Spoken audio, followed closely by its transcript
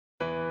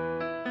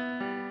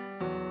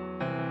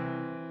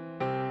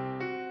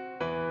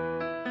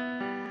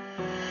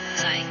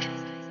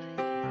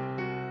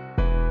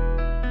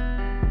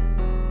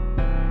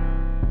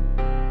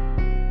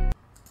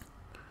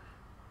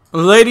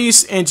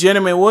Ladies and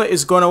gentlemen, what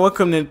is going on?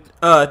 Welcome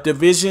to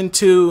Division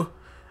 2,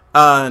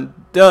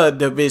 the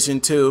Division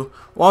 2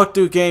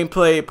 walkthrough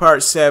gameplay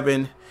part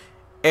 7,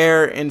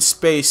 Air and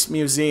Space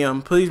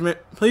Museum. Please make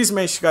sure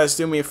you guys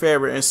do me a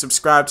favor and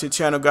subscribe to the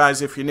channel,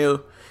 guys, if you're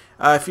new.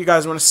 If you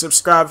guys want to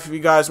subscribe, if you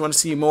guys want to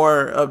see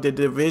more of the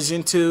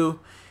Division 2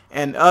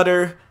 and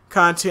other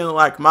content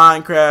like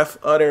Minecraft,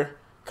 other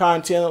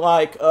content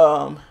like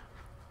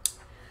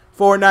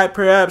Fortnite,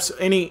 perhaps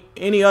any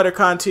other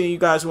content you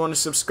guys want to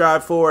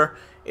subscribe for,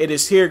 it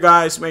is here,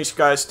 guys. Make sure you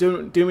guys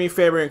do me a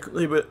favor and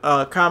leave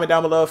a comment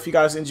down below if you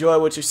guys enjoy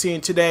what you're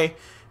seeing today.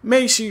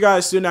 Make sure you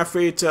guys do not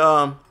forget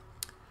to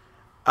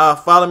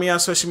follow me on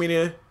social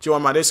media,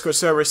 join my Discord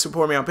server,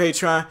 support me on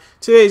Patreon.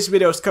 Today's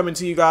video is coming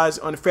to you guys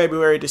on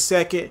February the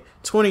 2nd,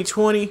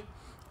 2020.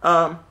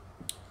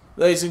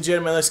 Ladies and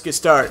gentlemen, let's get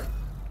started.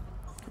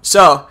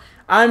 So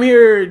I'm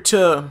here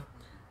to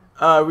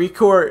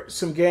record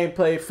some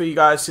gameplay for you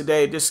guys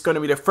today. This is going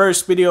to be the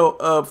first video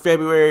of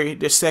February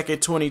the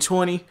 2nd,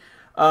 2020.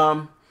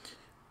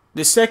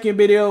 The second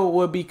video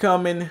will be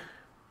coming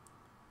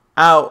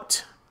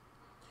out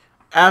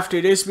after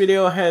this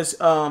video has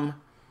been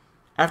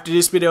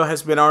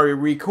already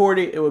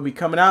recorded. It will be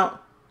coming out.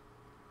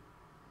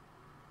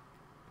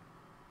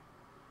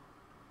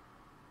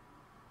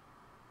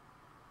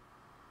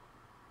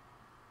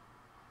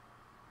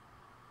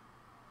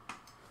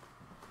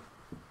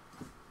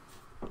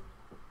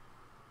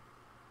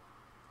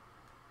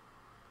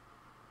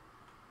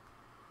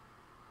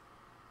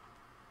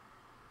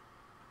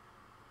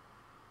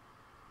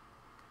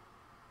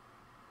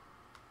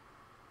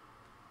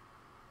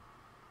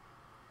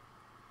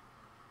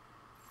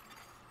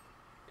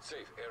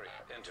 Safe area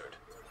entered.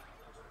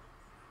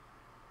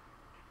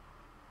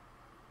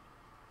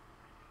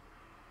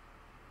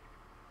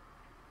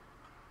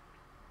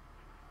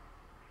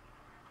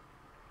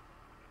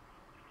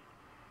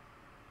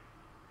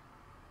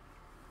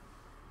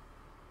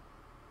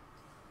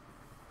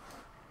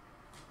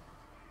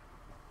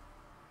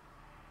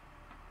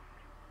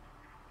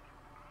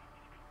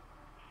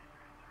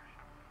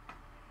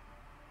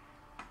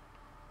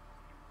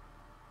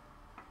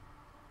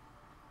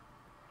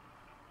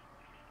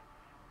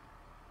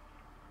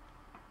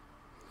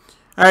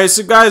 Alright,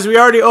 so guys, we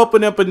already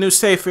opened up a new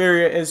safe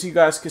area, as you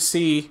guys can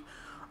see.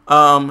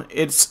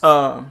 It's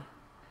a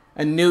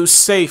new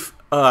safe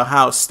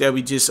house that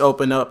we just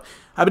opened up.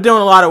 I've been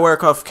doing a lot of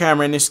work off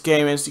camera in this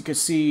game. As you can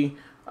see,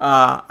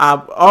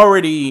 I've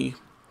already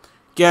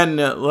gotten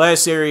the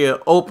last area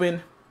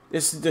open.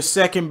 This is the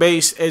second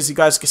base, as you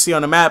guys can see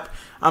on the map.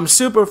 I'm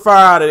super far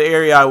out of the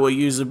area I will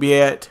usually be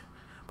at.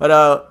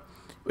 But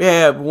we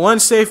have one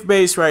safe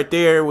base right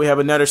there. We have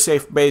another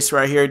safe base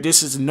right here.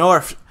 This is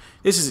north.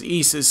 This is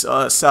east, is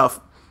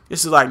south.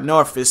 This is like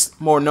north, is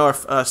more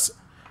north,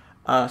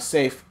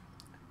 safe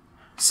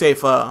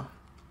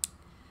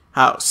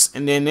house.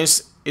 And then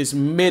this is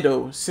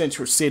middle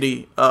central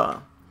city,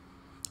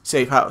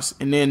 safe house.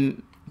 And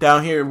then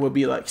down here will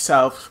be like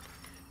south,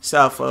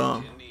 safe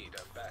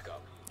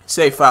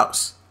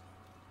house.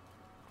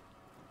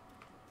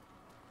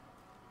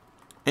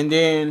 And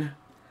then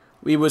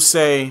we would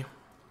say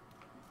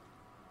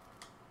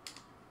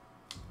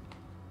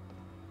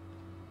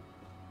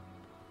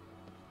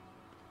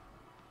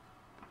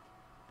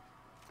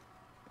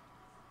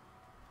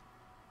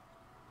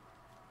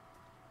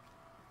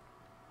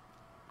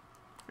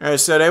alright,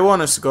 so they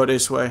want us to go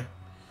this way.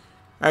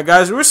 Alright,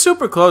 guys, we're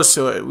super close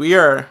to it. We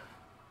are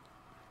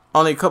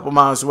only a couple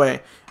miles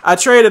away. I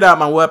traded out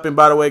my weapon,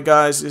 by the way,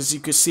 guys. As you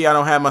can see, I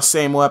don't have my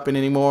same weapon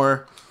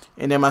anymore.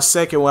 And then my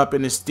second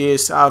weapon is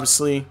this,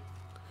 obviously.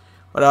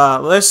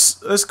 But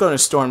let's go and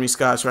storm these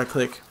guys. Right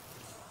click.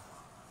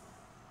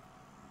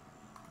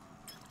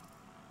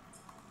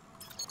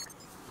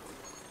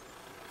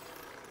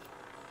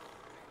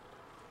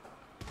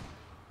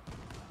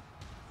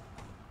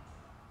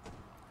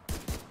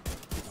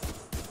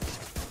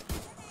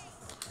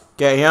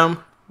 Get him.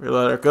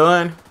 Reload our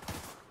gun.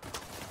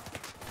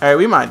 Hey,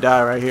 we might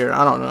die right here.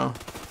 I don't know.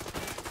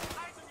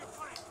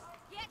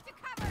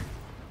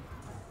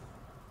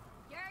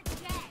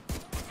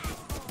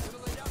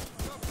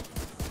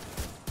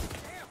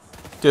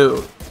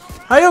 Dude,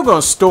 how you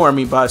gonna storm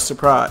me by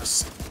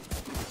surprise?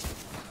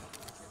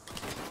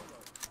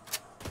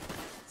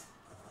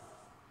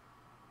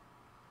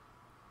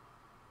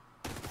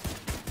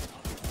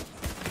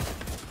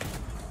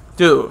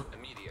 Dude,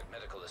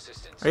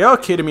 are y'all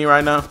kidding me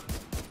right now?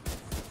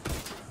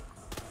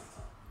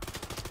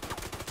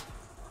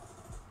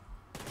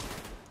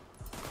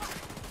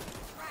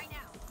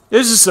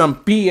 This is some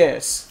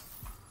BS.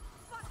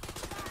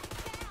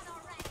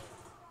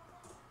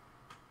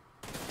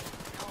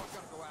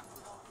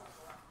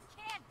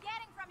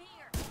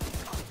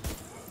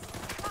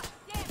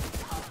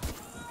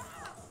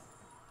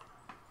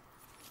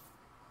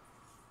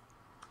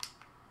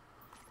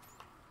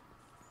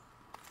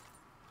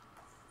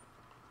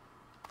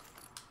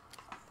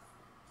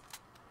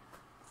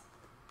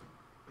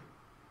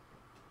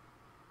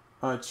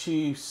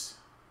 Chiefs.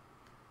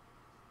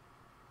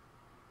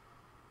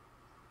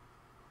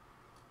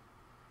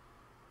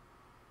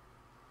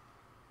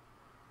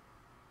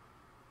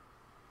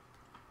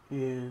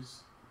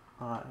 is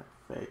my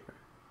favorite.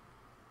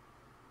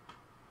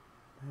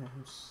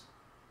 Yes.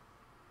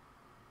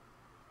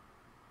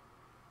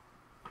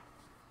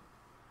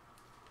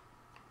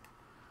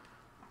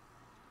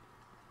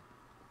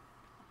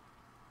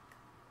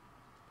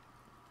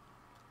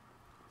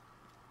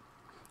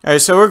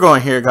 Alright, so we're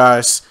going here,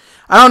 guys.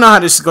 I don't know how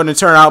this is going to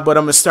turn out, but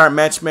I'm going to start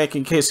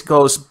matchmaking in case it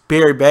goes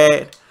very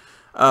bad.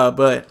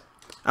 But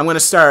I'm going to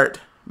start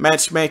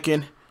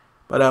matchmaking.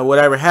 But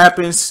whatever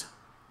happens,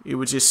 you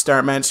would just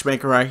start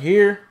matchmaking right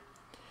here.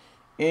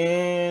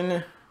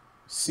 And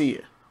see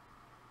ya.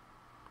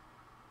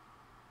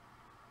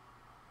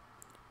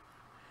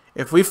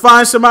 If we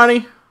find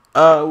somebody,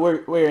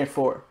 we're in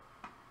for it.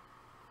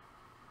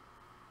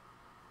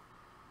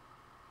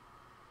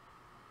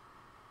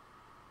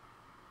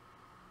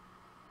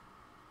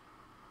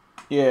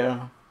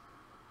 Yeah.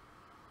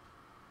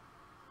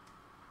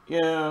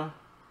 Yeah.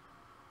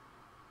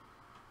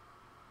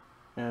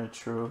 Yeah,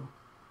 true.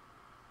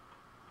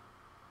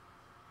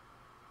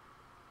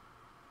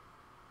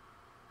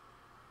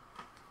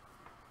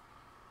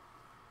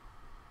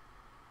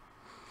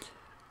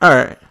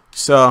 Alright,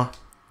 so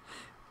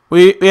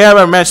we have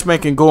our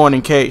matchmaking going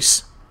in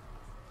case.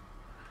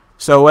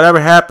 So whatever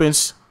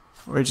happens,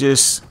 we're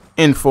just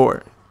in for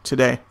it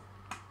today.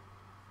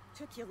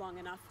 Took you long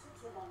enough.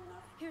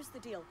 Here's the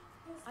deal.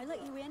 I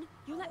let you in,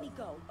 you let me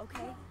go,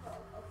 okay?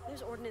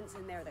 There's ordnance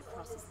in there that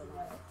crosses the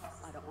line.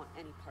 I don't want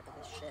any part of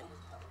this shit.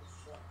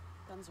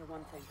 Guns are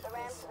one thing.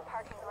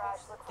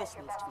 This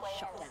needs to be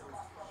shut down.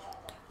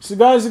 So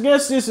guys, I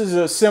guess this is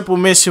a simple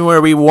mission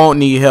where we won't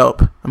need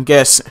help. I'm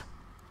guessing.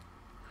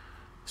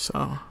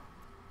 So.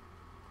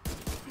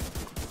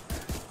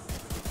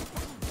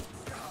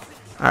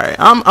 Alright,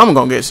 I'm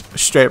gonna get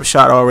straight up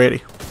shot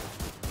already.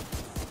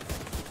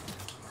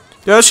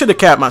 Dude, I should have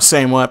kept my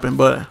same weapon,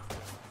 but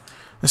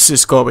let's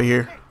just go over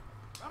here.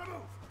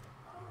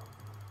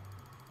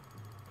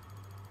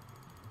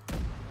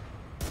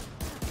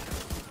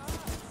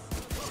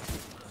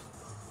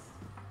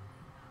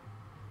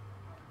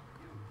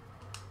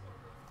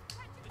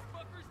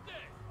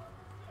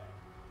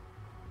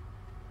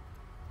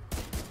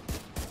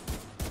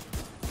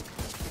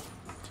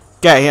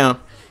 Got him.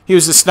 He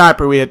was the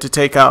sniper we had to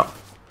take out.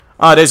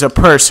 Oh, there's a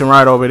person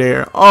right over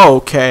there. Oh,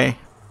 okay.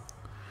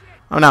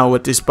 I'm not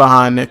with this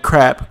behind the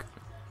crap.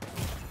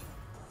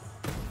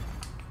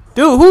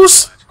 Dude,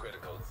 who's...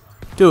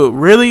 Dude,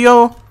 really,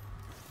 yo?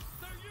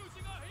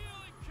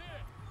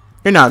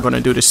 You're not gonna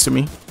do this to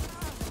me.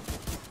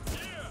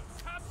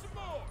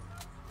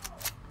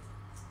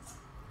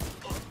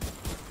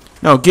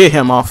 No, get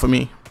him off of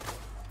me.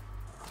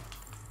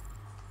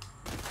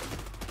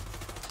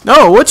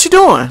 No, what you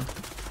doing?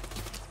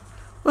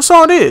 What's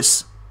all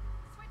this?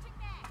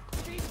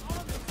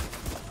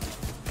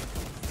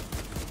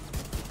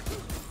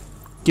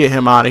 Get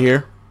him out of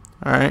here.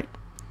 Alright.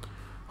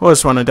 Who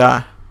else want to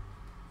die?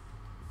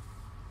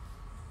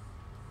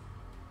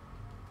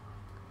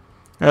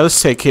 Alright,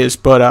 let's take his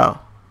butt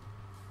out.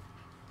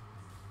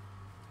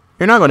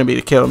 You're not going to be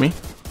to kill me.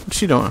 What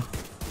you doing?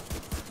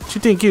 What you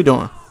think you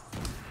doing?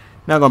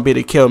 Not going to be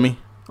to kill me.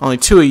 Only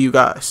two of you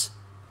guys.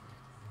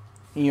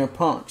 And you're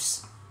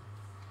punks.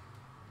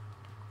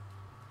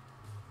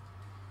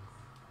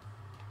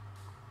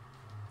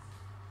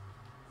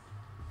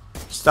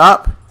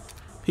 Stop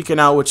peeking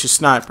out with your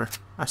sniper.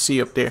 I see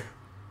you up there.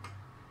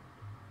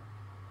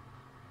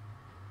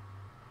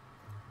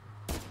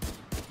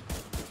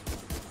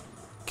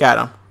 Got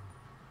him.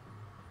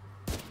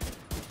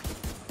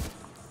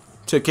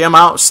 Took him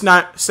out.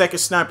 Second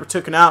sniper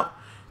took him out.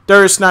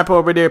 Third sniper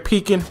over there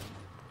peeking.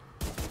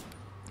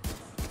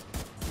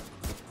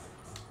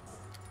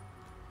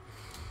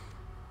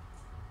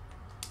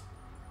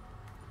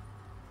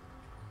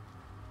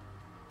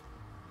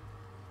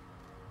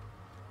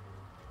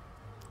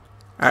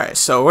 Alright,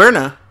 so we're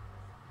not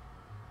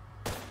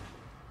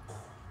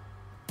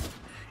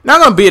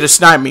gonna be able to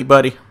snipe me,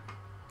 buddy.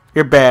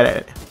 You're bad at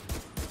it.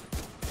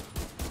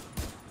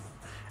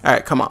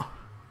 Alright, come on.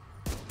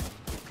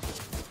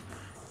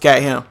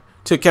 Got him.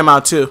 Took him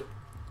out too.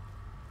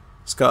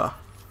 Let's go.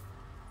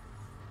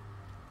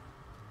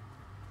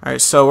 Alright,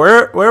 so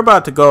we're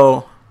about to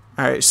go.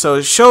 Alright, so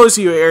it shows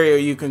you an area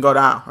you can go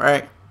down,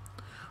 right?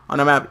 On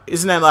the map.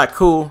 Isn't that like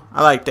cool?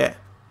 I like that.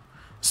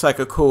 It's like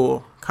a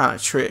cool kind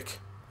of trick.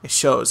 It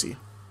shows you.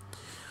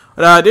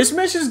 But, this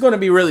mission is going to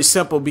be really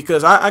simple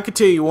because I can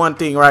tell you one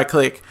thing right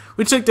click.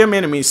 We took them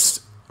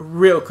enemies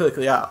real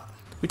quickly out.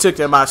 We took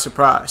them by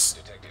surprise.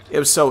 It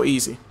was so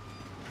easy.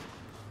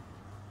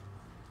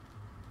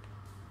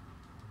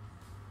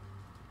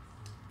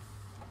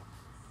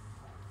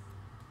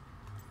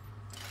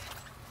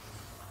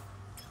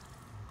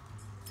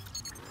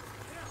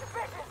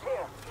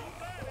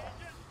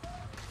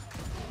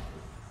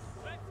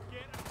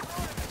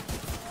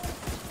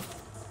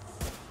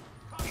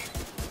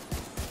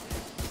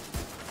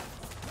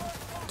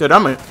 Dude,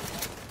 I'm in.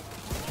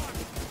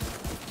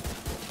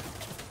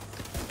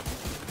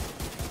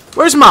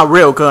 Where's my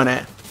real gun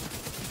at?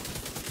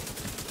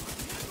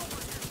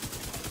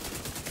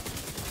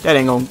 That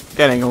ain't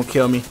gonna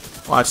kill me.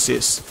 Watch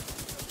this.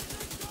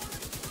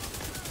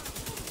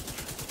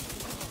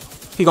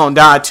 he gonna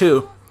die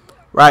too.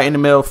 Right in the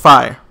middle of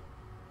fire.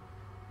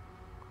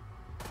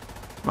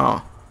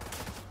 Oh.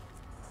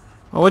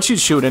 Well, what you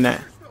shooting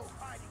at?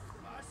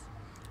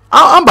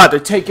 I'm about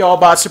to take y'all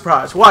by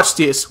surprise. Watch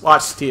this.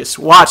 Watch this.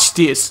 Watch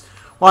this.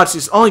 Watch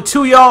this. Only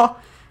 2 y'all.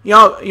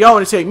 Y'all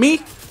want to take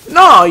me?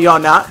 No, y'all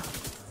not.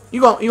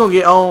 You gonna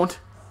get owned.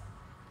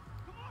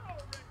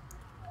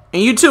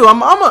 And you too. I'm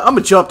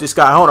gonna jump this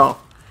guy. Hold on.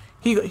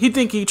 He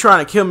think he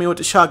trying to kill me with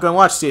the shotgun.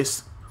 Watch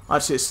this.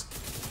 Watch this.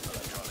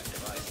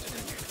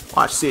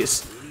 Watch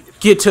this.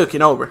 Get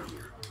taken over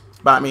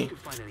by me.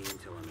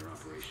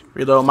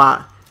 Reload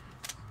my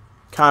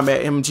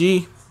combat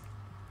MG.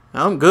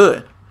 I'm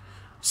good.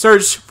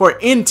 Search for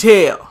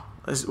intel.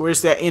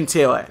 Where's that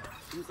intel at?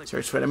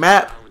 Search for the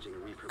map.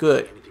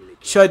 Good.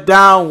 Shut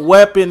down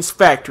weapons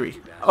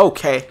factory.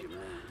 Okay.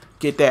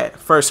 Get that.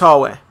 First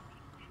hallway.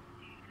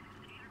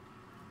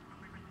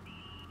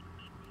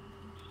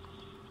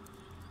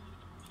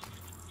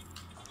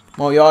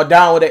 More y'all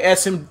down with the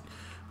SM.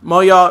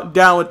 More y'all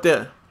down with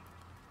the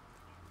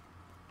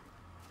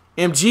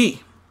MG.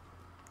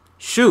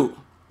 Shoot.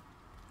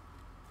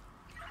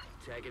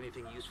 Tag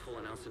anything useful,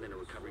 announce it in a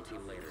recovery team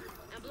later.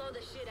 And blow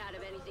the shit out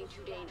of anything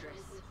too dangerous.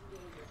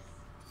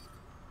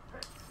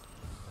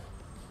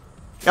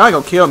 Y'all ain't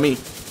gonna kill me.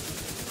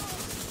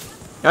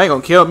 Y'all ain't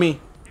gonna kill me.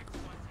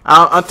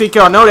 I think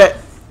y'all know that.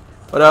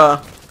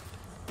 But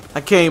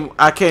I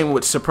came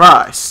with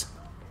surprise.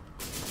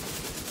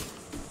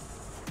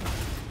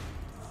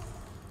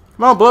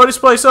 Come on, blow this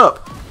place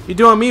up. You're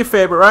doing me a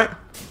favor, right?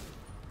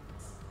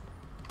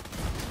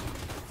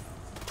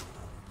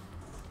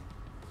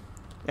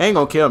 Ain't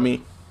gonna kill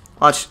me.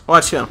 Watch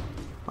him.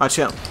 Watch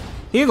him.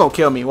 He ain't gonna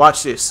kill me.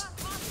 Watch this.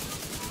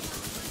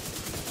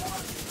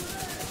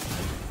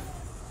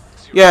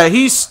 Yeah,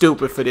 he's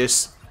stupid for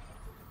this.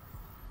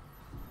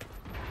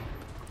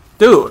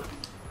 Dude,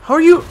 how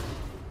are you?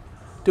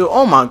 Dude,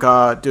 oh my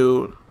god,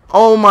 dude.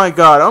 Oh my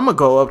god, I'm gonna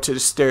go up to the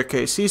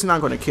staircase. He's not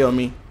gonna kill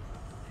me.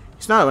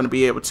 He's not gonna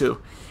be able to.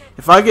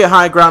 If I get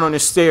high ground on the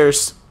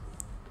stairs,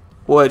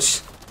 which...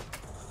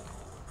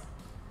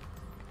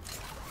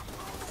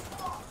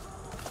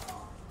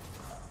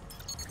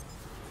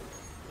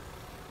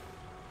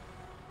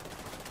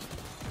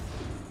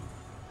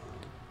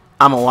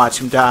 I'm gonna watch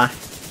him die.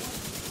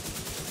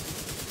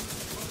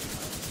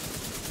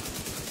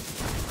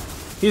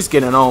 He's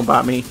getting owned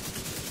by me.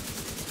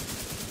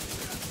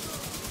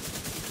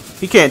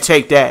 He can't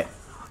take that.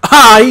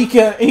 Ah, he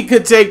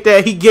could take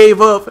that. He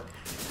gave up.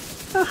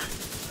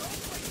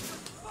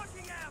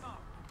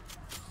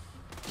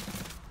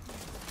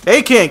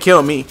 They can't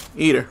kill me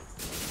either.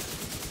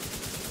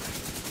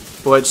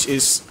 Which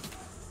is...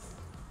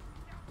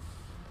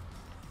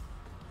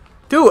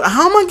 Dude,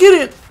 how am I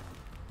getting...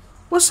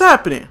 What's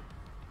happening?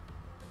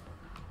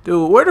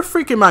 Dude, where the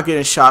freak am I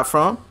getting shot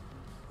from?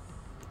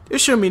 There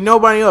shouldn't be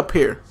nobody up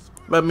here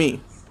but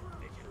me.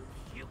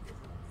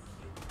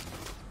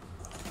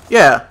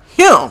 Yeah,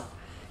 him.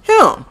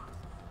 Him.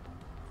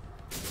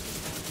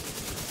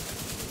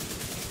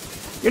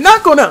 You're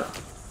not gonna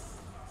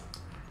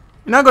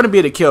be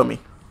able to kill me.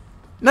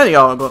 None of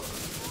y'all are gonna.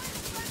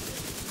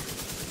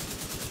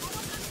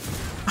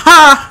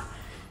 Ha!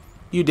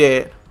 You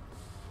dead.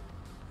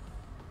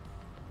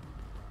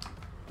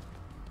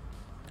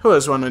 Who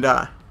else wanna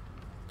die?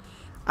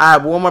 I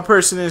have one more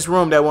person in this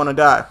room that wanna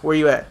die. Where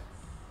you at?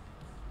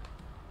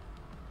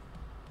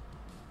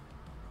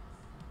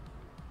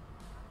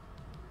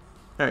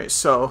 Alright,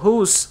 so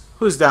who's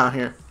down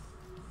here?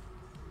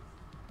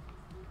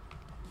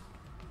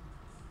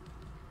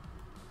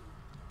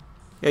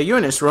 Yeah, you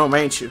in this room,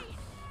 ain't you?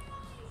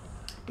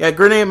 Yeah,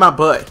 grenade my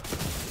butt.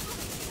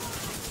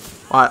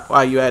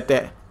 Why you at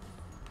that?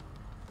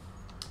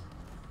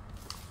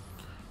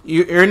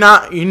 You're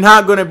not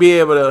gonna be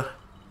able to.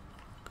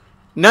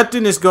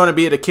 Nothing is gonna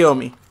be able to kill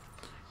me.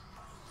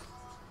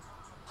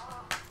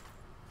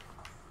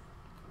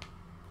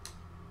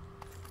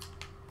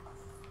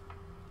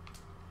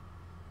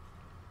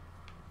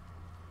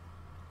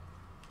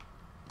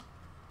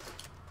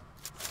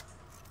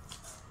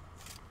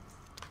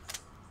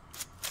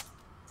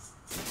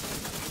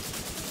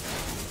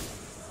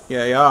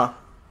 Yeah, yeah.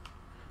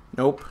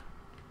 Nope.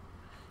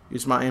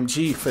 Use my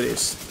MG for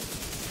this.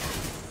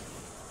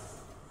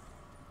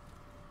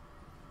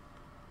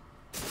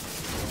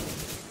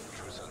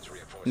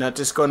 Not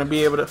just gonna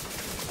be able to.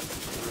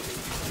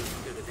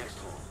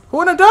 Who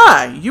wanna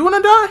die? You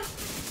wanna die?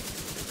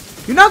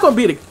 You're not gonna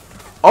be the.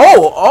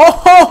 Oh, oh,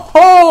 ho,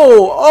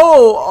 ho,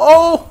 oh,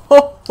 oh,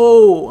 ho,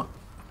 ho.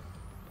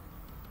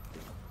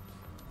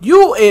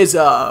 You is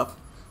a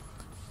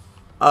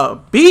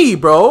B,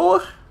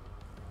 bro.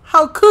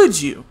 How could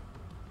you?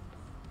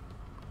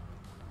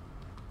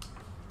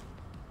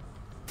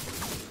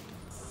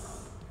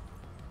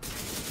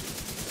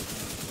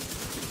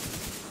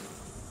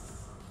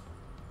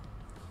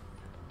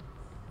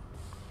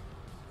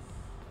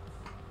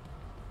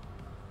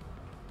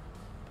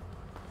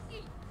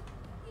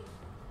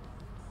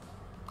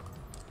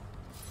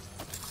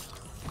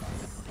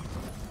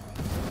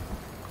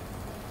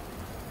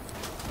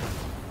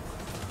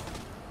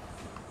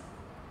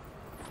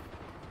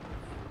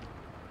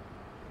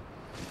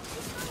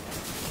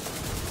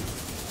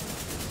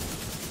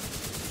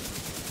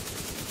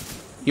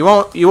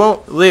 You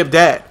won't live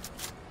that.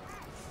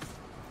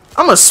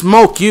 I'm gonna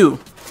smoke you.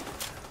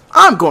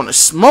 I'm gonna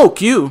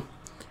smoke you.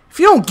 If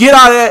you don't get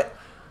out of that,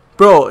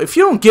 bro, if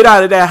you don't get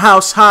out of that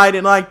house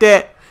hiding like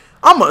that,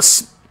 I'm gonna...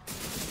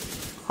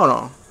 Hold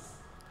on.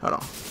 Hold on.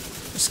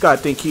 This guy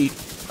think he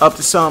up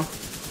to something.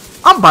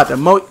 I'm about to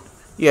mow...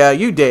 Yeah,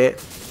 you dead.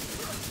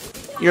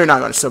 You're not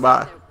gonna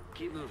survive.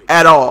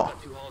 At all.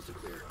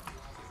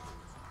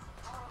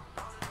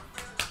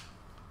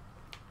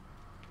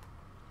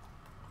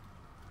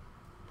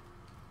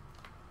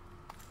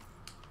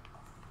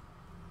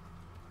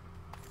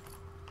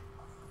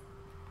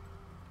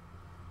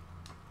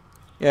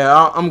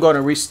 Yeah, I'm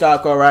gonna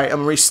restock. All right, I'm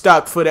gonna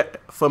restock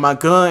for my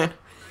gun,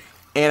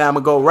 and I'm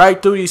gonna go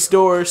right through these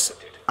doors.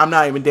 I'm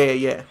not even dead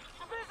yet.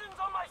 Division's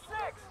on my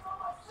six.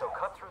 So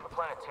cut through the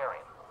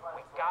planetarium.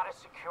 We gotta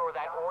secure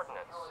that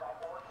ordnance.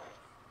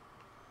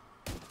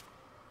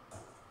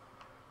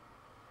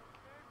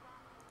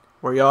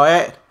 Where y'all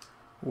at?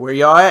 Where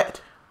y'all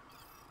at?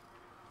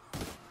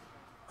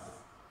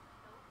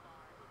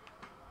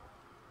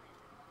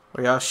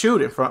 Where y'all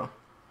shooting from?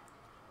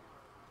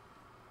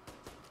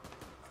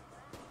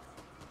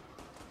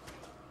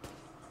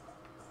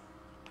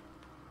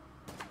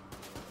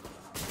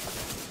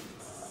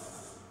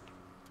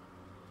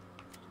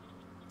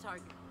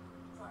 Target.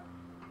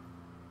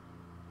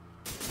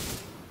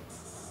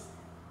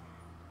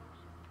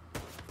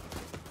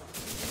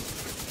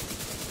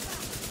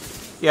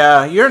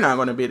 Yeah, you're not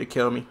gonna be able to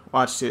kill me.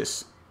 Watch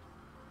this.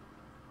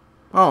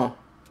 Oh.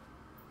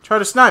 Try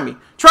to snipe me.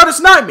 Try to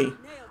snipe me!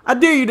 I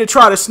dare you to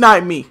try to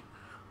snipe me.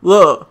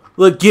 Look,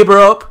 gibber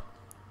up.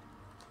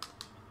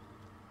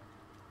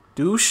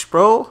 Douche,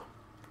 bro.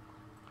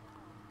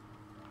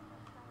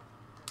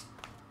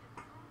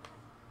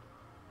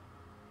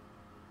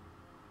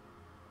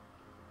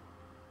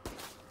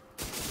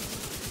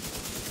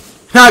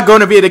 Not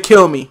gonna be able to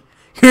kill me.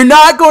 You're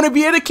not gonna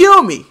be able to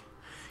kill me.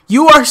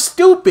 You are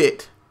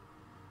stupid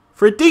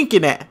for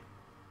thinking that.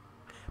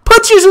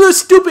 Put your little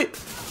stupid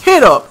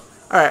head up.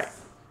 Alright,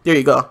 there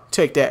you go.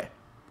 Take that.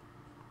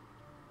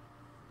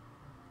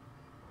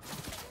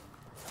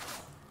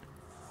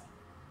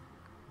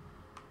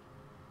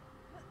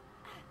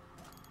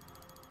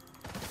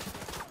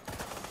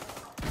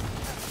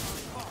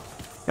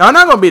 Y'all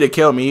not gonna be able to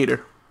kill me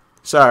either.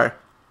 Sorry.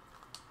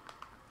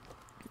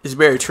 It's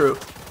very true.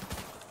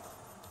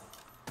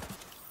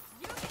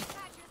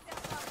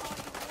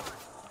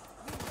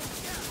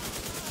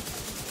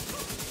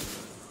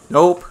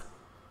 Nope.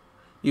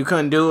 You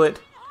couldn't do it.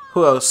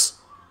 Who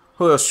else?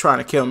 Who else trying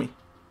to kill me?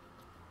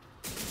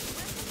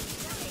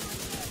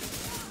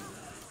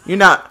 You're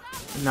not.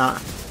 Nah.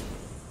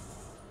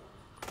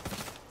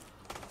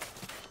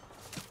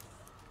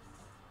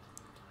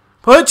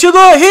 Put your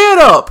little head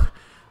up.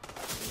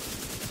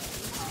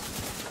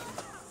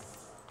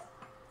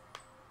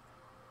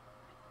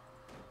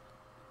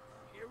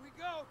 Here we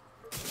go.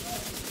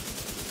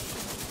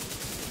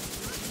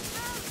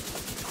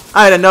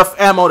 I had enough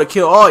ammo to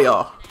kill all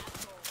y'all.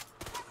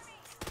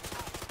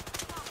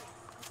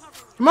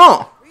 Come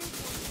on.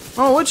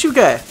 Oh, what you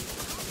got?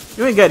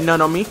 You ain't got none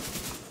on me.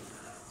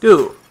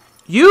 Dude,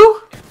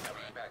 you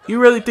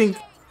really think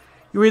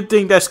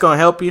that's gonna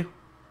help you?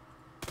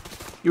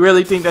 You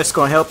really think that's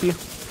gonna help you?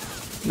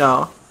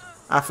 No.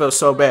 I feel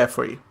so bad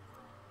for you.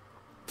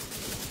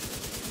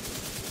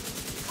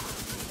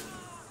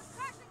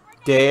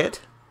 Dead.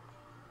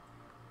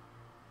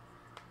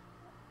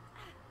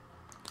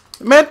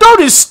 Man, throw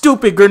this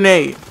stupid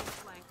grenade.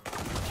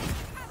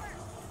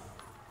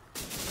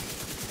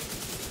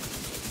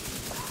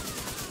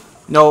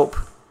 Nope.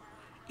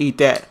 Eat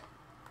that.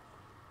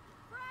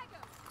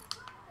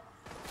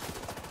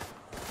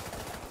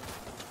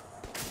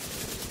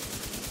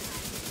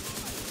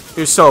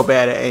 You're so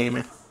bad at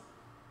aiming.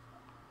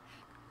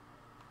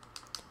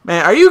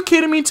 Man, are you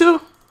kidding me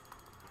too?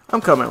 I'm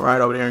coming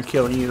right over there and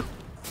killing you.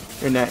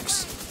 You're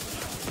next.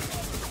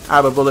 I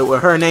have a bullet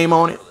with her name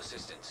on it.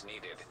 Assistance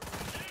needed.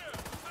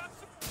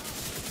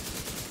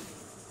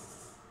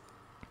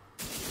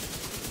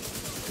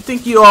 You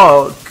think you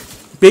all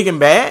big and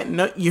bad?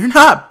 No, you're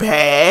not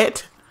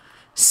bad.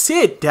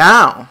 Sit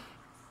down.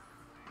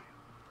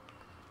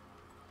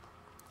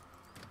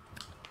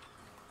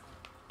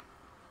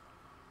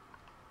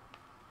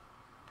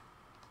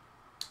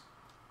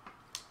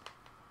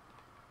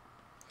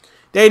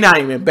 They not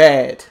even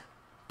bad.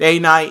 They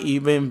not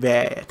even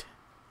bad.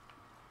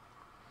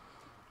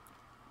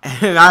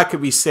 And I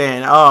could be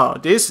saying, oh,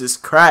 this is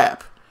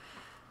crap.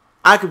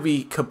 I could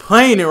be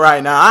complaining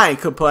right now. I ain't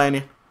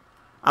complaining.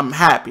 I'm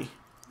happy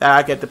that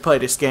I get to play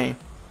this game.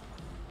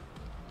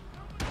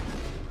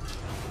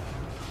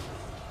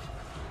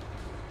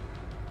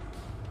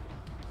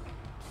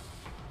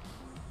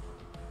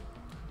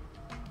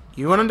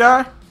 You wanna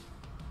die?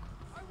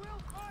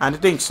 I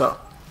didn't think so.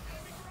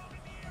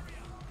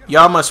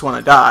 Y'all must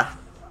wanna die.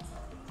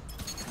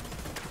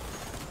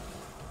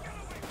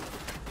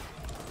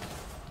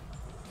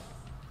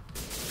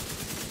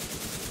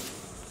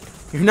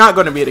 You're not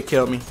gonna be able to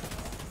kill me.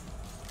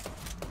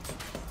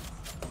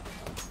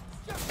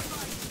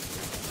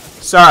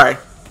 Sorry.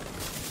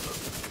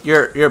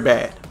 You're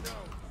bad.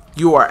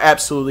 You are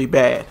absolutely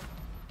bad.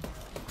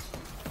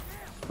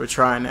 For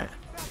trying that.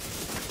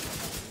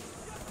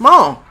 Come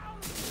on.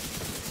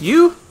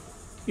 You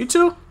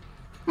too?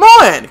 Come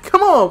on.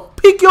 Come on.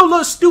 Pick your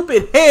little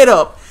stupid head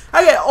up.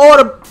 I got all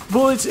the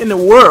bullets in the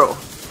world.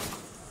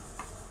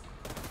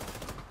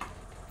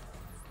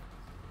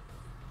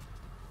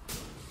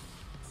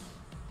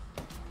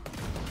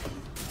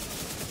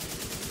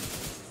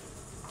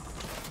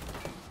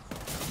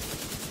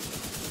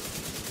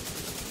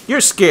 You're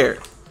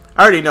scared.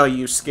 I already know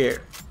you're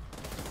scared.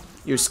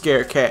 You're a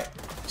scared cat.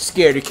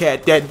 Scaredy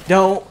cat that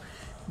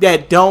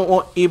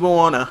don't even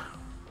wanna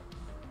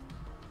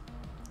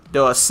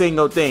do a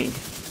single thing.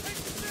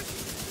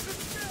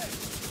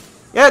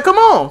 Yeah, come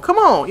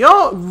on.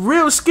 Y'all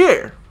real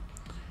scared.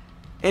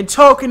 And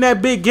talking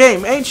that big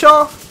game, ain't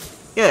y'all?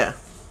 Yeah.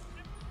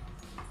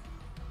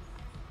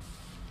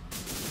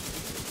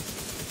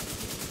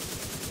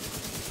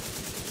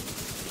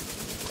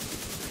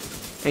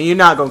 And you're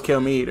not gonna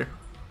kill me either.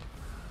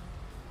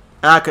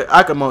 And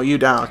I could mow you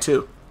down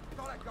too.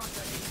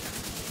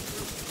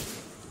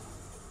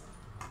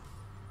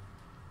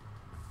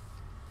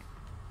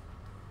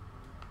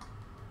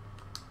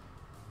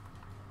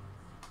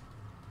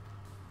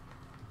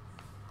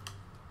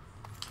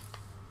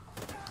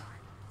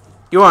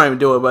 You won't even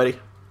do it, buddy.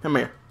 Come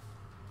here.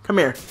 Come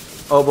here,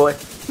 old boy.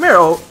 Come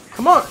here,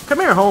 Come on. Come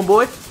here,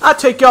 homeboy. I'll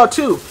take y'all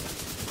too.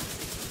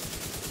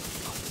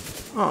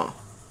 Oh.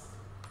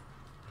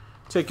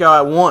 Take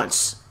y'all at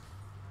once.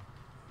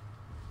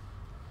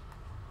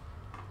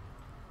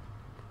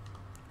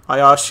 Why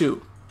y'all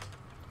shoot?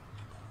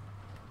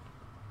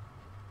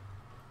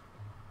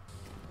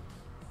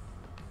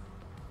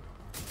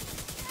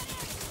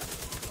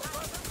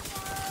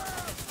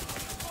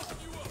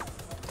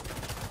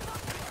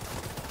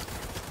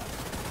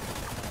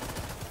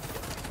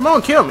 Come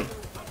on, kill me.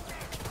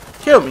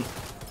 Kill me.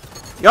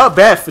 Y'all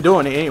bad for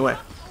doing it anyway.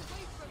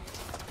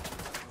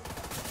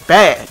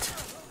 Bad.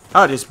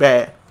 Y'all just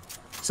bad.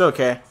 It's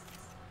okay.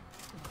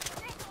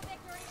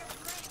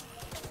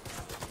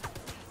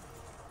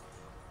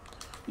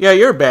 Yeah,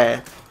 you're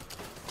bad.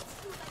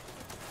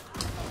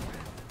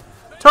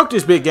 Talk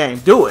this big game.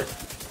 Do it.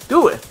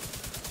 Do it.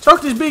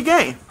 Talk this big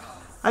game.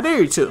 I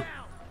dare you to.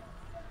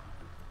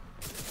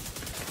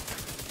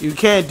 You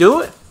can't do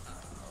it?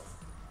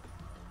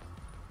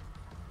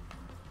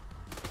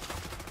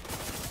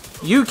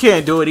 You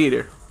can't do it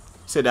either.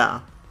 Sit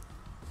down.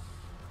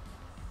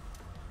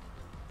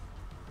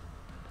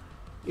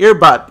 Y'all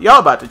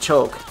about to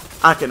choke.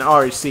 I can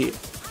already see it.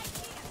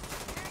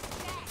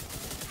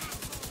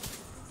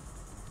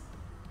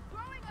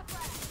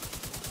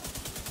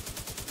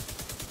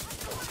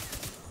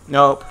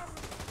 Nope.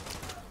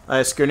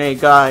 Last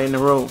grenade guy in the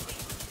room.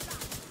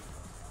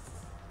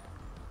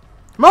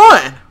 Come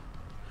on!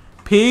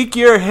 Peek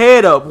your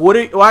head up.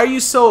 Why are you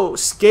so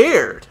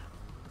scared?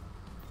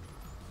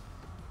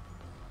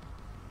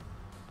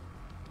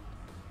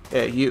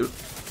 Yeah, you're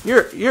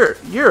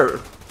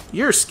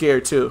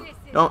scared too.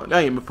 Don't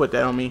even put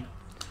that on me.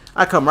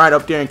 I come right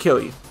up there and kill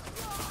you.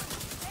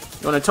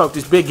 You wanna talk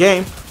this big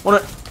game?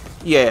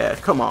 Yeah,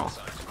 come on.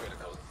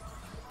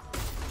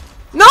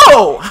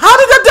 No! How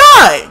did I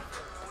die?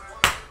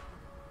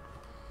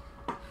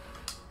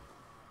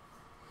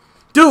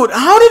 Dude,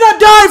 how did I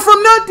die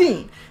from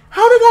nothing?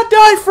 How did I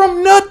die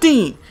from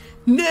nothing?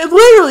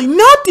 Literally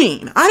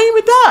nothing. I didn't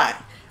even die.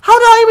 How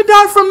did I even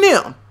die from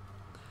them?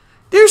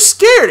 They're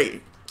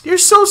scary. They're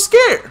so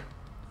scared.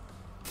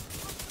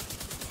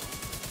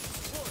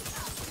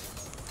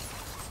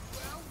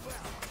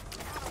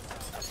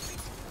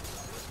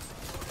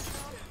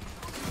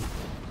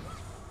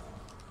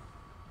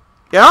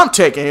 Yeah, I'm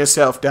taking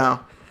himself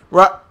down.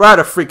 Right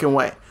a freaking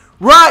way.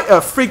 Right a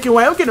freaking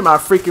way. I'm getting my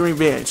freaking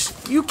revenge.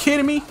 You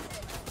kidding me?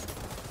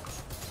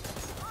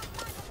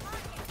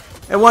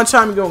 At one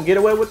time you gonna get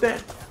away with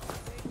that?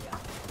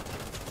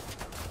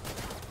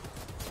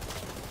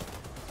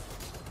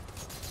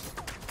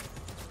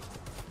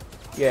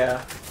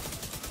 Yeah.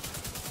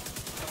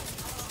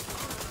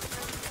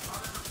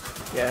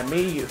 Yeah,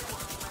 me, you.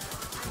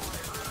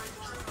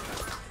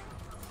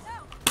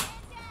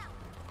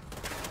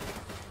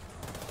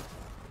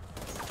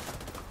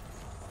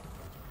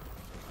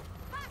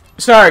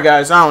 Sorry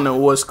guys, I don't know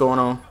what's going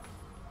on.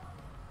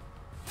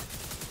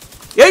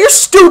 Yeah, you're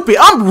stupid.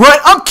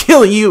 I'm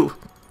killing you.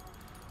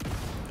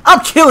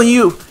 I'm killing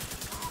you.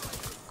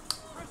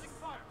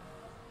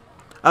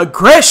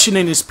 Aggression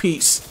in this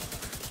piece.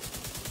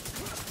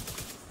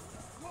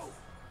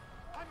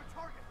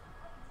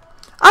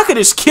 I could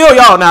just kill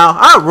y'all now.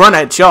 I run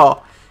at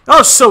y'all. Y'all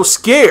are so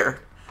scared.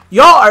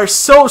 Y'all are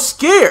so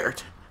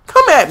scared.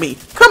 Come at me.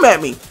 Come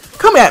at me.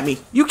 Come at me.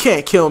 You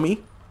can't kill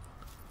me.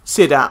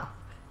 Sit down.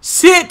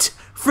 Sit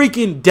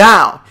freaking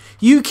down.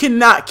 You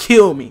cannot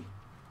kill me.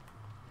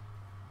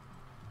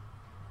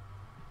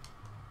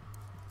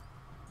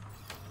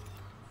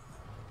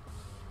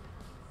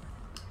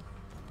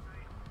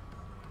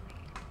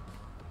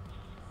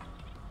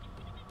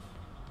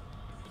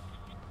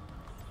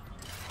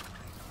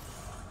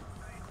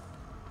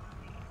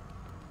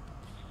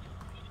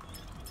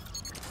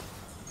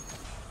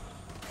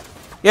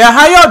 Yeah,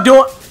 how y'all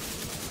doing?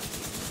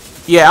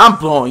 Yeah, I'm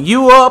blowing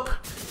you up.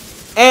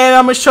 And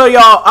I'm gonna show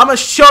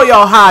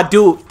y'all how I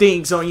do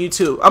things on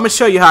YouTube. I'm gonna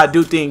show you how I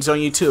do things on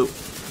YouTube.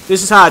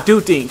 This is how I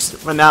do things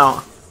from now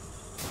on.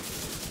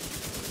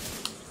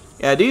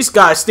 Yeah, these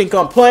guys think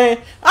I'm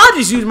playing. I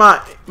just use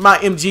my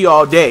MG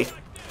all day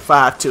if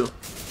I have to.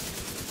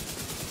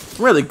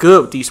 I'm really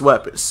good with these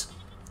weapons.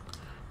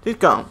 Just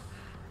go.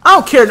 I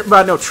don't care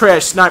about no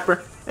trash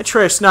sniper. That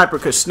trash sniper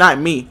could snipe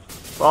me.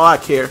 For all I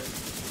care.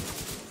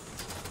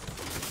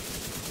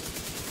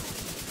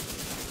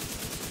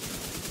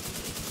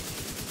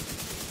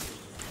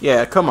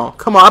 Yeah, come on.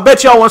 Come on. I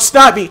bet y'all won't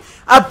snipe me.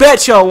 I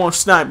bet y'all won't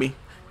snipe me.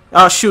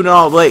 Y'all shooting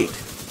all late.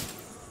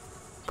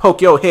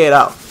 Poke your head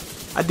out.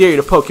 I dare you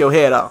to poke your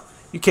head out.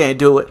 You can't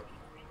do it.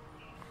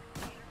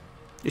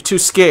 You're too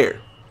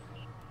scared.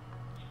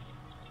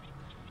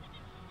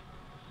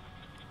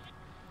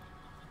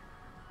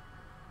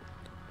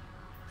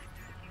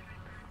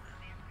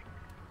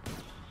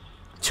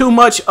 Too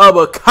much of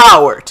a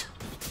coward.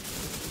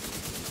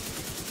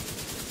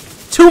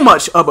 Too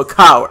much of a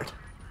coward.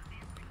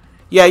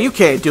 Yeah, you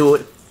can't do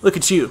it. Look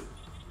at you.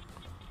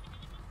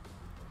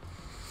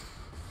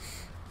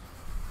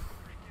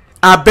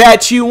 I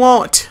bet you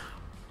won't.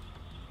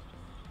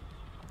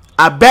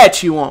 I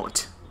bet you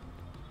won't.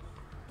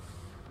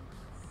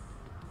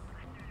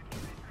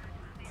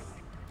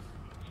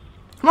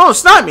 Come on,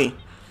 snipe me.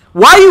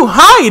 Why you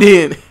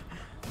hiding?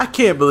 I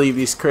can't believe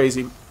these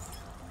crazy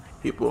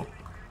people.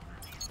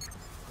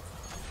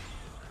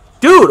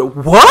 Dude,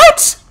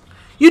 what?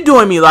 You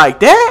doing me like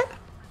that?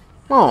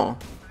 Come on.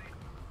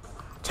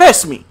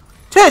 Test me.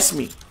 Test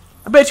me.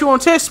 I bet you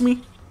won't test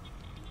me.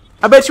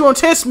 I bet you won't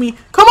test me.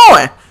 Come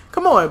on.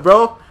 Come on,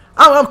 bro.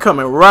 I'm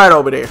coming right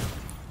over there.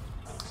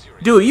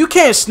 Dude, you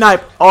can't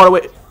snipe all the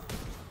way.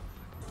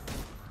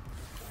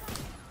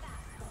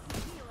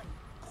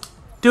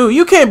 Dude,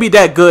 you can't be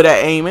that good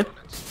at aiming.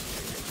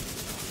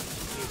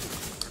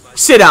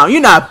 Sit down.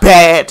 You're not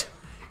bad.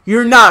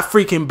 You're not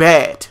freaking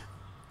bad.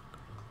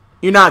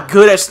 You're not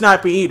good at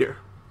sniping either.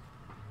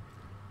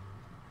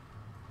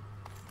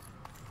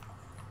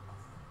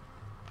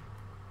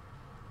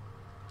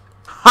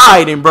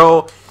 Hiding,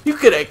 bro. You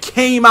could have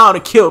came out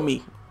and killed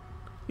me.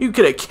 You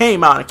could have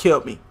came out and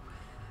killed me.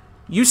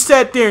 You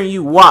sat there and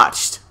you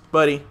watched,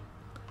 buddy.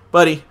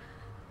 Buddy.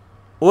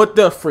 What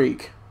the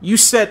freak? You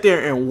sat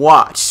there and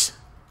watched.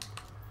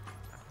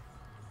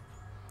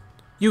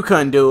 You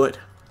couldn't do it.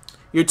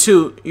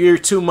 You're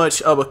too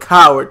much of a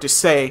coward to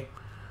say,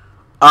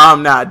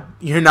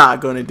 you're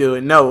not gonna do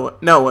it. No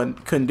one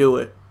couldn't do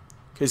it.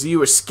 Because you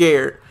were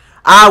scared.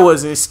 I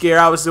wasn't scared.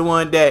 I was the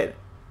one that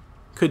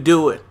could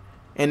do it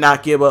and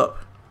not give up.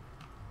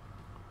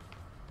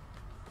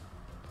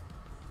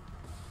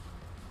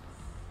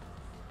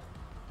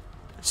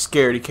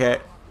 Scaredy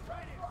cat.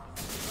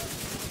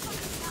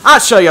 I'll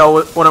show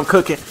y'all what I'm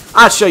cooking.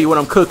 I'll show you what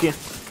I'm cooking.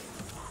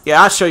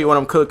 Yeah, I'll show you what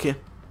I'm cooking.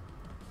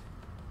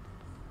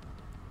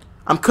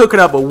 I'm cooking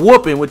up a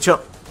whooping with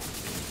y'all.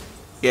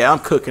 Yeah, I'm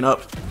cooking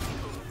up.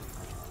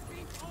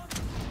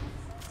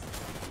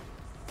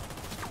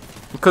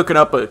 I'm cooking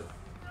up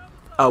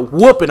a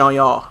whooping on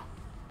y'all.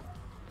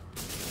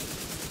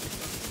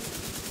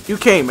 You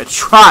can't even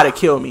try to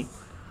kill me.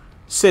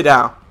 Sit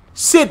down.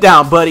 Sit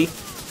down, buddy.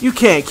 You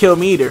can't kill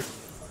me either.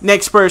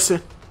 Next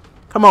person.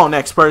 Come on,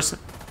 next person.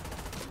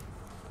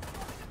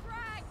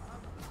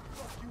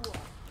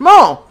 Come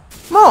on.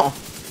 Come on.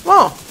 Come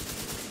on.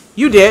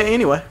 You dead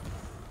anyway.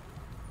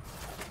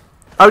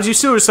 How would you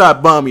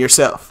suicide bomb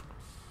yourself?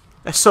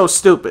 That's so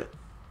stupid.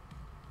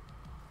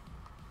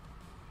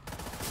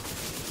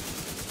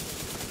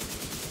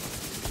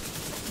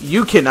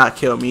 You cannot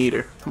kill me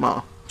either. Come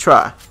on.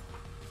 Try.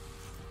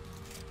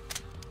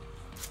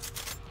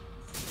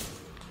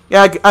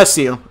 Yeah, I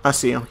see him. I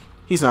see him.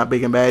 He's not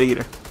big and bad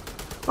either.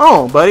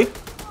 Oh, buddy.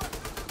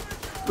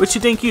 What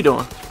you think you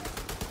doing?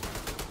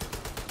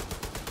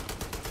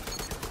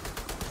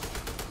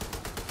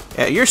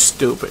 Yeah, you're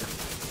stupid.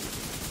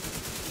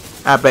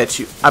 I bet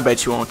you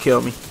won't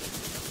kill me.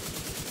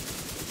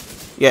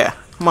 Yeah,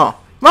 come on.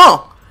 Come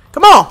on.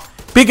 Come on.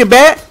 Big and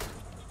bad?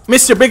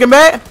 Mr. Big and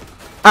bad?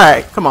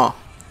 Alright, come on.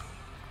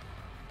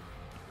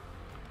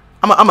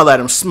 I'm gonna let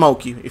him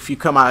smoke you if you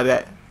come out of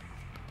that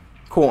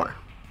corner.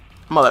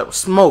 I'm gonna let him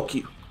smoke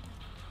you.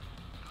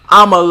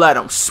 I'm gonna let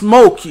him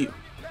smoke you.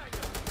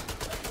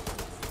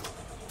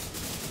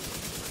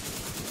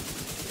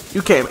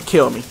 You can't even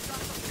kill me.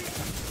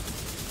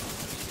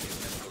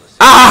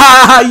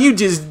 Ah, you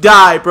just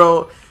died,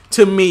 bro.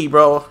 To me,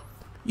 bro.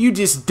 You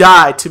just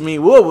died to me.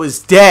 What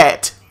was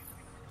that?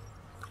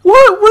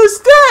 What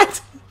was that?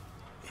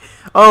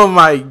 Oh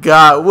my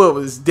god, what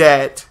was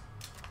that?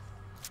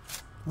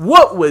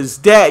 What was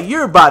that?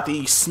 You're about to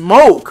eat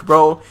smoke,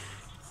 bro.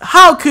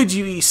 How could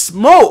you eat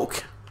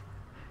smoke?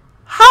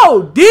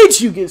 How did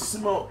you get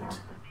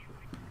smoked?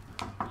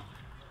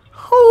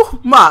 Oh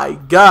my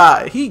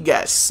god, he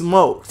got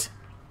smoked.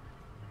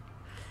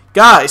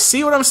 Guys,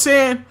 see what I'm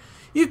saying?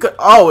 You could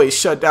always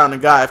shut down a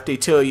guy if they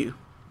tell you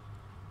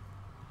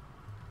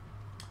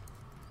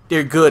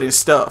they're good and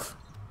stuff.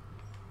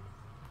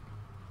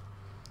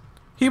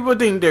 People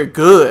think they're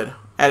good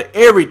at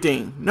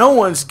everything. No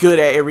one's good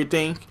at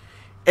everything.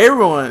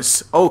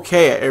 Everyone's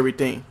okay at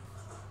everything.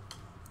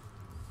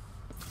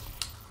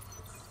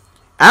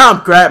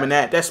 I'm grabbing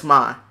that. That's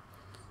mine.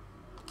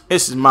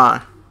 This is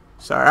mine.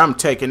 Sorry, I'm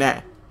taking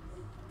that.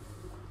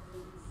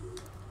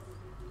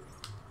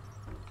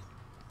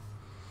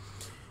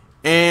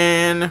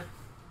 And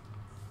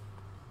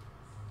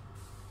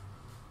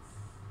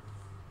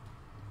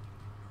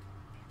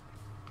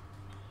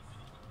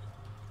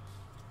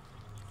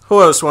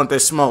who else want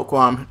this smoke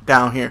while I'm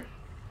down here?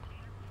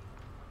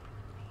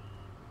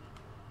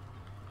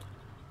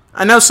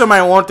 I know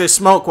somebody want this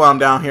smoke while I'm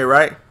down here,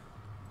 right?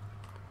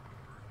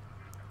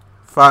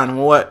 Fine,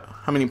 what?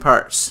 How many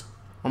parts?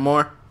 One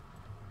more?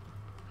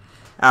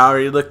 I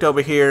already looked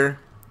over here.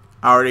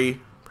 I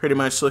already pretty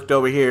much looked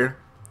over here.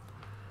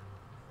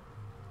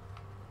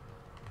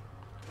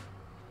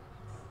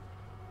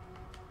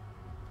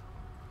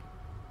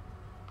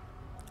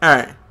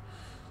 Alright.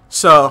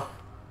 So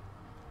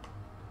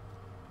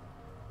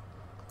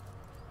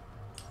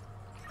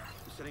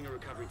Setting a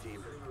recovery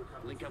team.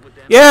 Link up with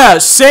them. yeah,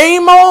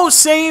 same old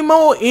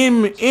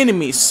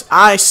enemies.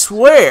 I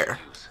swear.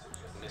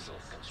 Missile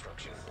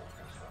construction.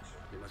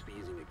 They must be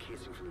using the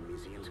casing from the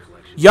museum's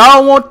collection.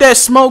 Y'all want that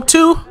smoke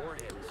too?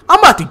 I'm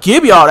about to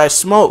give y'all that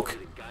smoke.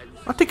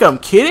 I think I'm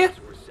kidding.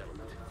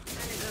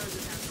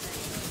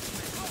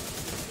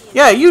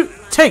 Yeah, you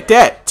take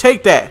that.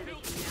 Take that.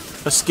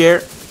 A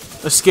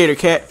skater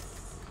cat.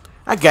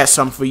 I got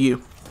something for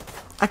you.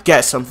 I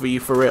got something for you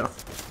for real.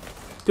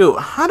 Dude,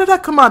 how did I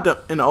come out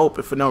in the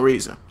open for no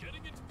reason?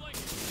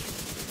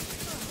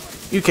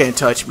 You can't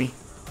touch me.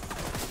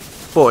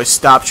 Boy,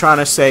 stop trying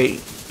to say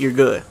you're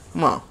good.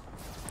 Come on.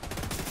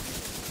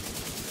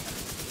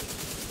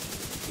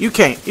 You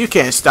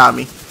can't stop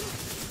me.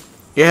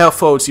 Your health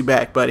folds you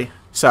back, buddy.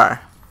 Sorry.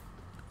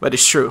 But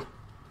it's true.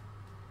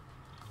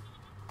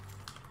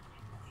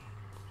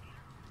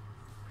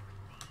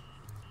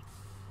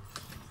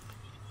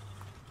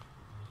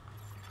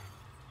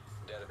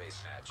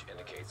 Database hatch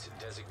indicates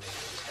designated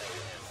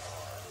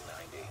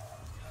LM-90.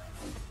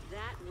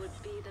 That would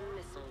be the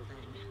missile then.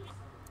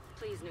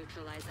 Please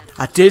neutralize that.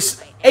 I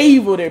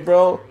disabled it,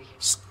 bro.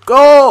 Let's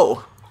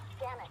go.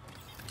 Damn it.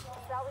 The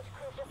salvage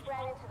crew just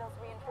ran into those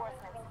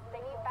reinforcements. They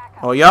need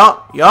backup. Oh,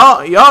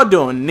 y'all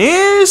doing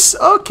this?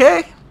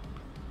 Okay.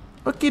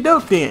 Okie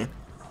doke then.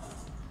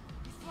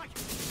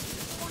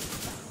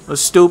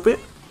 Was stupid.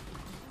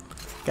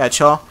 Got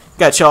y'all.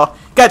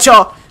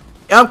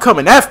 I'm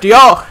coming after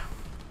y'all.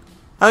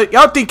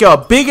 Y'all think y'all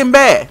big and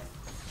bad,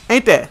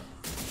 ain't that?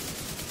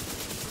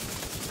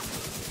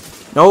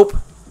 Nope.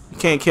 You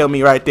can't kill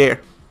me right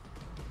there.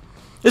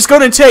 It's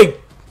gonna take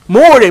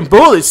more than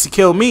bullets to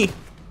kill me.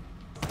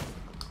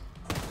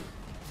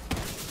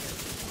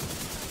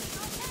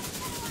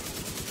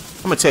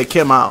 I'm gonna take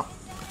him out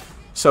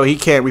so he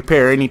can't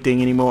repair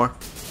anything anymore.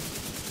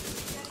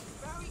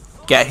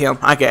 Got him.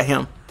 I got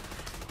him.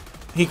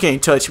 He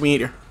can't touch me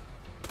either.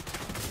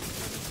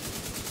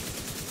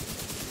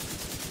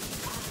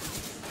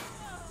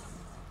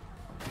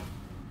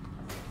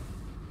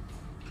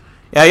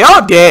 Yeah,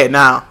 y'all dead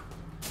now.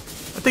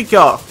 I think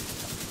y'all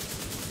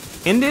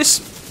in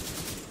this.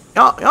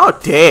 Y'all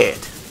dead.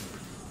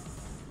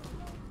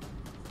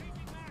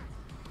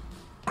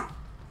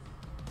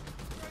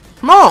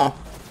 Come on.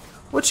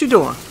 What you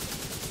doing?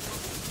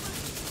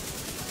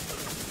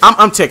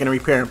 I'm taking a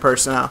repairing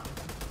person out.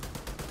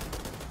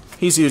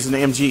 He's using the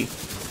MG.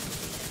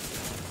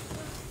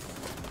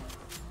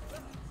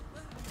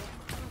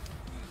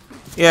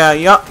 Yeah,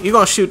 you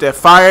gonna shoot that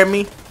fire at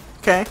me?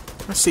 Okay,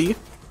 I see you.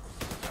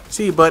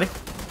 See you, buddy.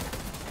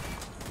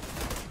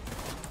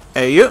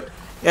 Hey, you.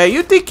 Yeah,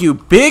 you think you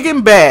big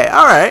and bad.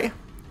 Alright.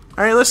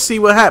 Alright, let's see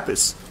what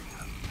happens.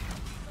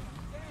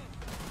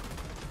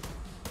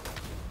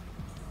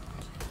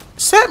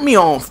 Set me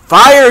on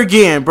fire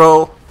again,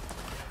 bro.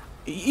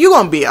 You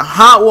gonna be in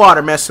hot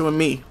water messing with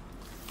me.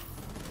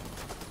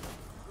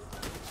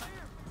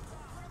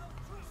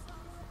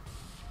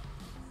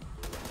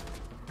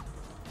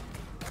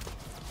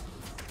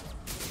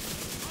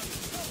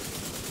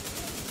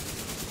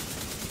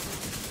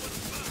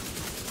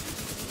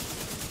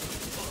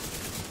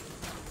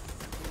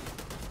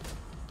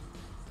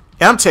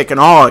 Yeah, I'm taking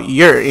all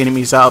your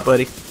enemies out,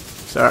 buddy.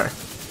 Sorry.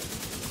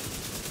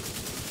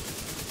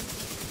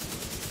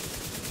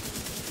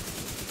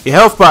 Your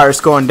health bar is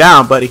going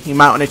down, buddy. You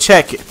might want to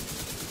check it.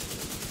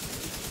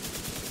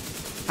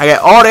 I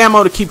got all the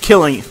ammo to keep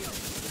killing you.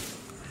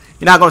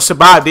 You're not going to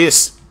survive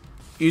this.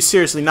 You're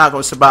seriously not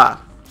going to survive.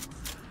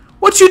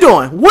 What you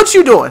doing? What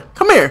you doing?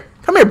 Come here.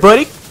 Come here,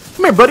 buddy.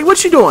 Come here, buddy.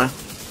 What you doing?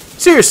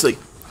 Seriously.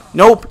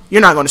 Nope.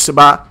 You're not going to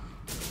survive.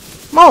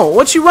 Come on.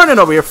 What you running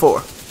over here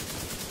for?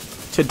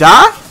 To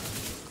die?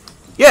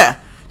 Yeah.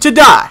 To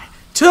die.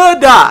 To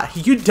die.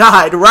 You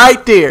died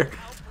right there.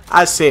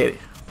 I said it.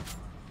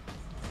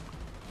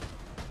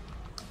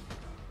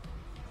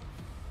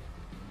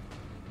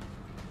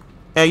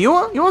 Hey, you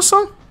want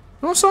some?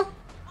 You want some?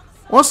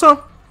 Want some?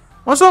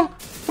 Want some?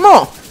 Come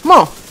on. Come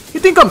on. You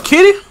think I'm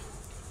kidding?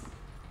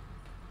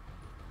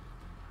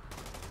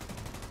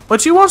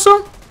 But you want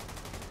some?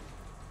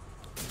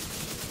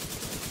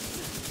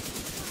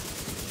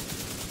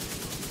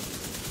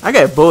 I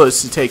got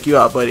bullets to take you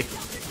out, buddy.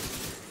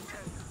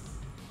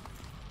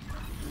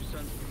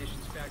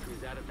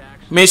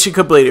 Mission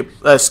completed.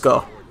 Let's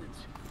go.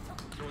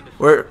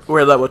 We're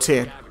level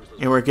 10,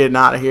 and we're getting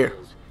out of here.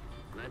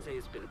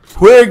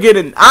 We're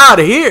getting out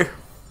of here.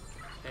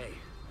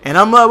 And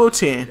I'm level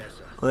 10.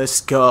 Let's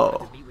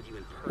go.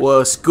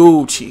 What's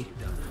Gucci?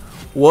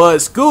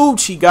 What's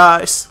Gucci,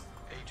 guys?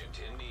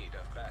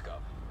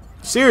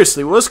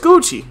 Seriously, what's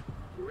Gucci?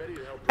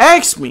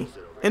 Ask me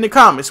in the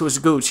comments what's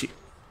Gucci.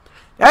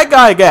 That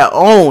guy got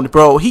owned,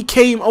 bro. He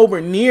came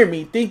over near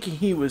me thinking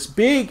he was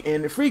big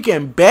and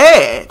freaking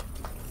bad.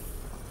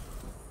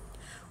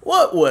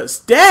 What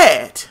was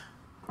that?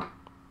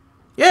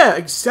 Yeah,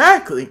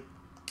 exactly.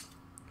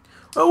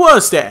 What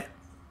was that?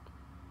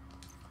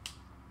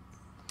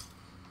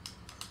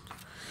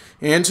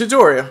 In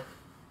tutorial.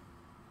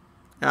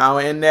 I'll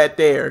end that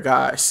there,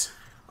 guys,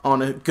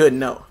 on a good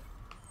note.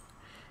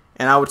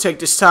 And I will take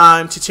this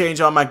time to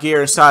change all my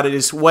gear inside of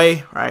this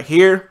way right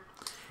here.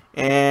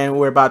 And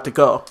we're about to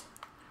go.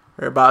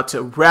 We're about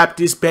to wrap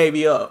this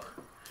baby up.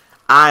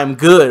 I'm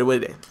good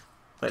with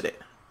it.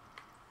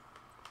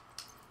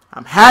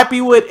 I'm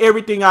happy with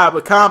everything I've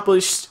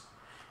accomplished.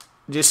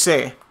 Just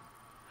saying.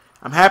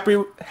 I'm happy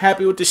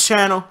with this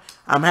channel.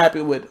 I'm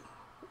happy with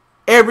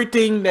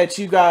everything that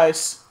you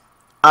guys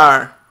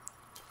are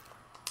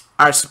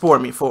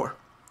supporting me for.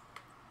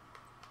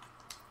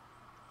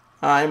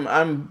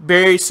 I'm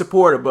very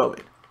supportive of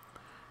it.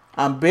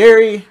 I'm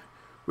very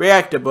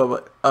reactive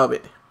of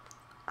it.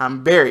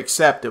 I'm very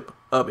accepting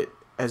of it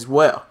as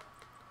well.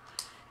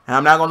 And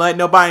I'm not going to let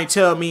nobody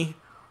tell me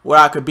what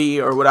I could be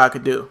or what I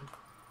could do.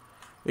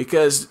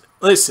 Because,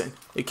 listen,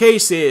 the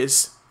case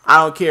is,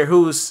 I don't care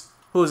who's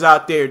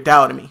out there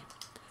doubting me.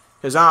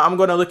 Because I'm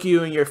going to look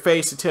you in your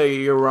face and tell you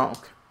you're wrong.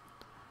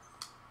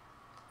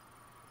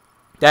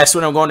 That's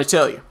what I'm going to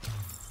tell you.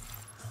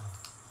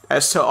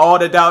 That's to all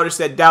the doubters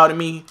that doubted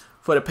me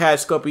for the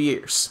past couple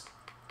years.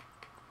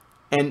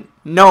 And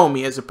know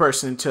me as a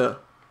person to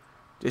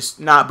just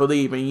not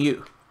believe in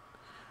you.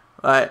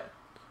 But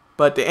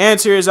the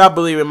answer is I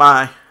believe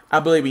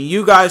in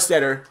you guys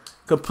that are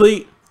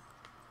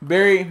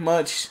very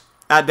much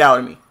not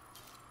doubting me.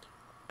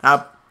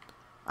 I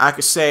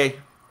could say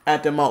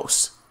at the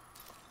most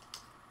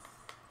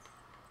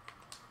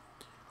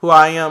who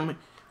I am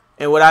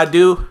and what I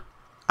do.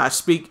 I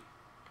speak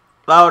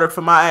louder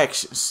for my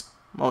actions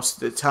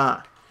most of the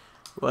time.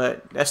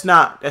 But that's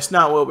not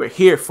what we're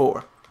here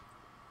for.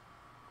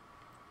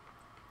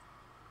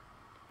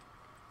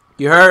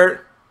 You heard?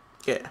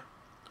 Yeah.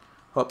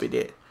 Hope you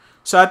did.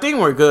 So I think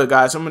we're good,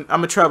 guys. I'm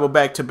gonna travel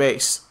back to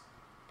base.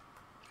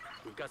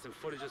 We've got some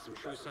footage of some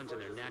true suns in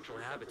their natural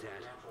habitat.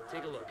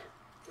 Take a look.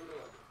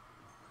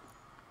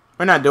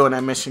 We're not doing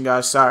that mission,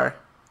 guys. Sorry.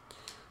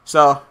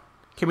 So,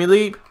 can we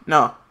leave?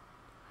 No.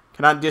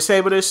 Can I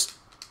disable this?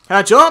 Can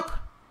I jump?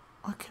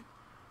 Okay.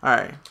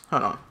 Alright,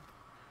 hold on.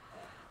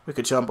 We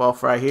could jump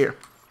off right here.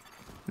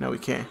 No, we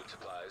can't.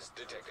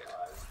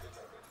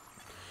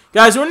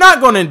 Guys, we're not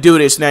going to do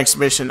this next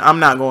mission. I'm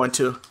not going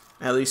to.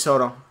 At least,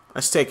 hold on.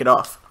 Let's take it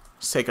off.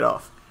 Let's take it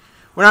off.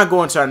 We're not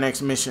going to our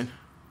next mission.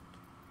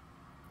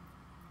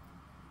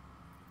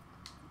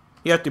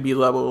 You have to be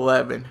level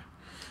 11.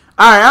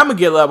 Alright, I'm going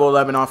to get level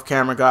 11 off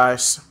camera,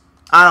 guys.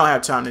 I don't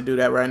have time to do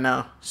that right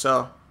now.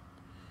 So,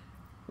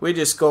 we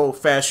just go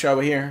fast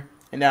travel here.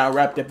 And then I'll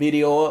wrap the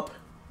video up.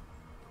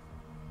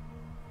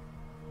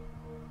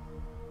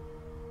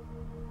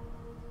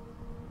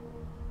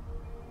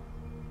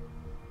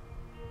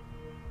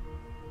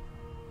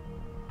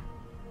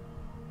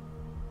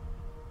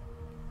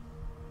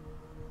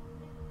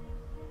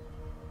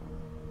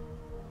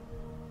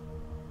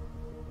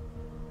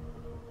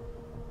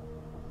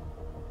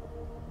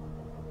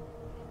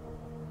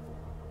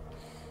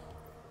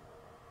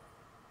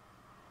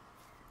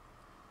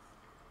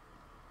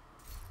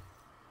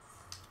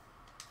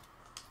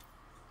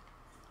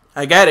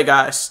 I got it,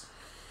 guys.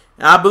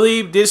 And I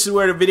believe this is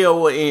where the video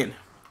will end.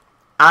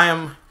 I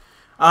am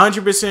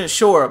 100%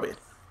 sure of it.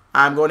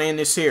 I'm going to end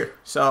this here.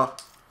 So,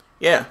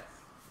 yeah.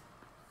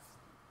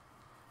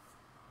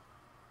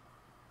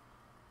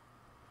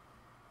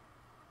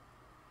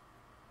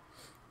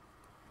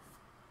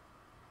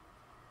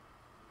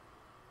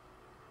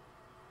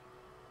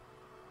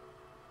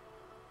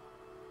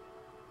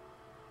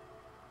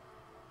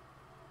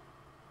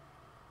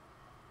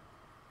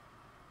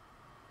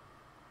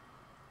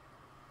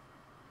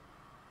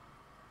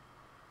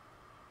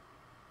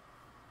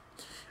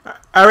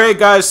 Alright,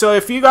 guys, so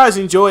if you guys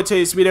enjoyed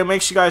today's video,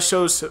 make sure you guys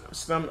show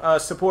some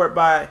support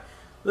by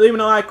leaving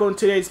a like on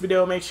today's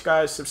video. Make sure you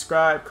guys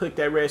subscribe, click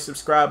that red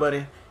subscribe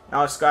button. And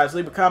also, guys,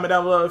 leave a comment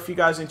down below if you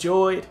guys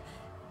enjoyed.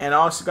 And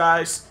also,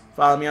 guys,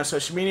 follow me on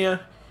social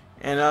media.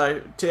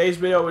 And today's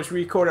video was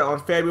recorded on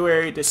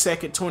February the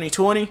 2nd,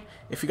 2020.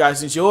 If you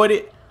guys enjoyed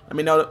it, let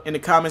me know in the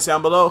comments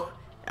down below.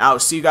 I will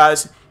see you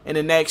guys in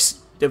the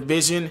next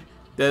Division,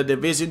 the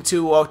Division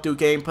 2 walkthrough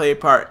gameplay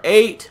part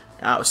 8.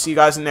 I'll see you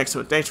guys in the next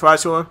one. Thanks for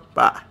watching.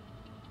 Bye.